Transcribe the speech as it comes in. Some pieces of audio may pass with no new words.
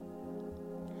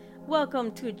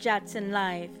Welcome to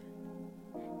Jatzenlive.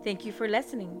 Thank you for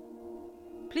listening.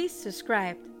 Please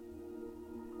subscribe.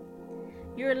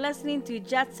 You're listening to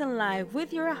Jatzenlive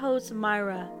with your host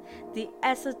Myra, the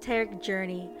esoteric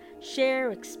journey.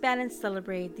 Share, expand, and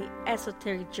celebrate the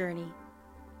esoteric journey.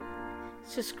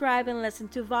 Subscribe and listen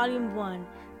to Vol1,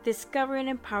 Discovery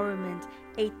and Empowerment,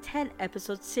 a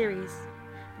 10-episode series.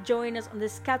 Join us on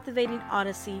this captivating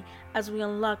odyssey as we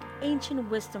unlock ancient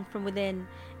wisdom from within,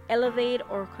 elevate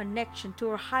our connection to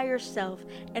our higher self,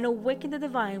 and awaken the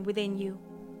divine within you.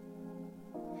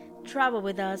 Travel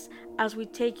with us as we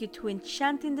take you to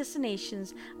enchanting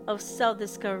destinations of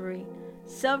self-discovery,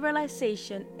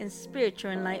 self-realization, and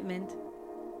spiritual enlightenment.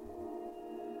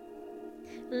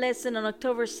 Listen on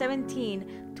October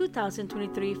 17,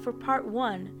 2023 for Part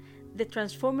 1, The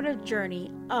Transformative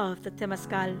Journey of the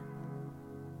Temazcal.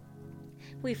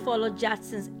 We follow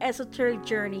Jatzen's esoteric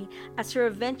journey as her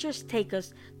adventures take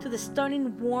us to the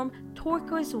stunning warm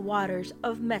turquoise waters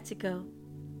of Mexico.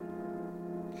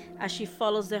 As she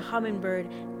follows the hummingbird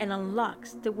and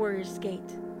unlocks the warrior's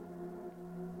gate.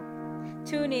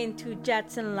 Tune in to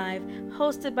Jatzenlive,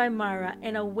 hosted by Mara,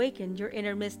 and awaken your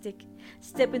inner mystic.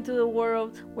 Step into the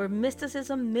world where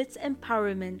mysticism meets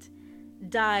empowerment.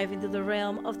 Dive into the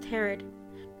realm of tarot,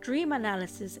 dream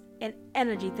analysis, and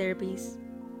energy therapies.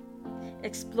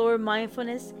 Explore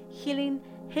mindfulness, healing,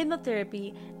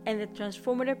 hypnotherapy, and the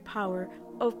transformative power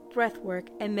of breathwork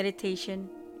and meditation.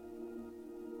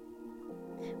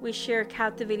 We share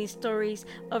captivating stories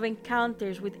of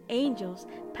encounters with angels,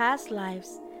 past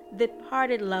lives,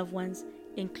 departed loved ones,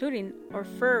 including our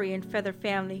furry and feather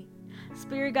family,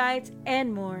 spirit guides,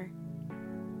 and more.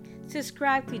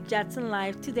 Subscribe to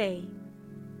Jatzenlive today.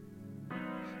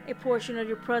 A portion of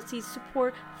your proceeds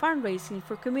support fundraising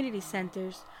for community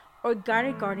centers,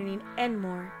 organic gardening, and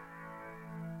more.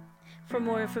 For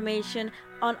more information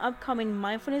on upcoming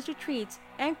mindfulness retreats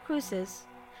and cruises,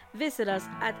 visit us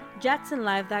at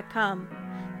jatzenlive.com.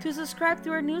 To subscribe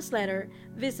to our newsletter,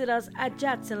 visit us at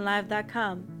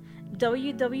jatzenlive.com,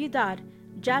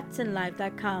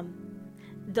 www.jatzenlive.com,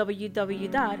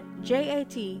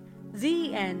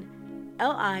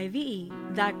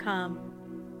 www.jatzenlive.com.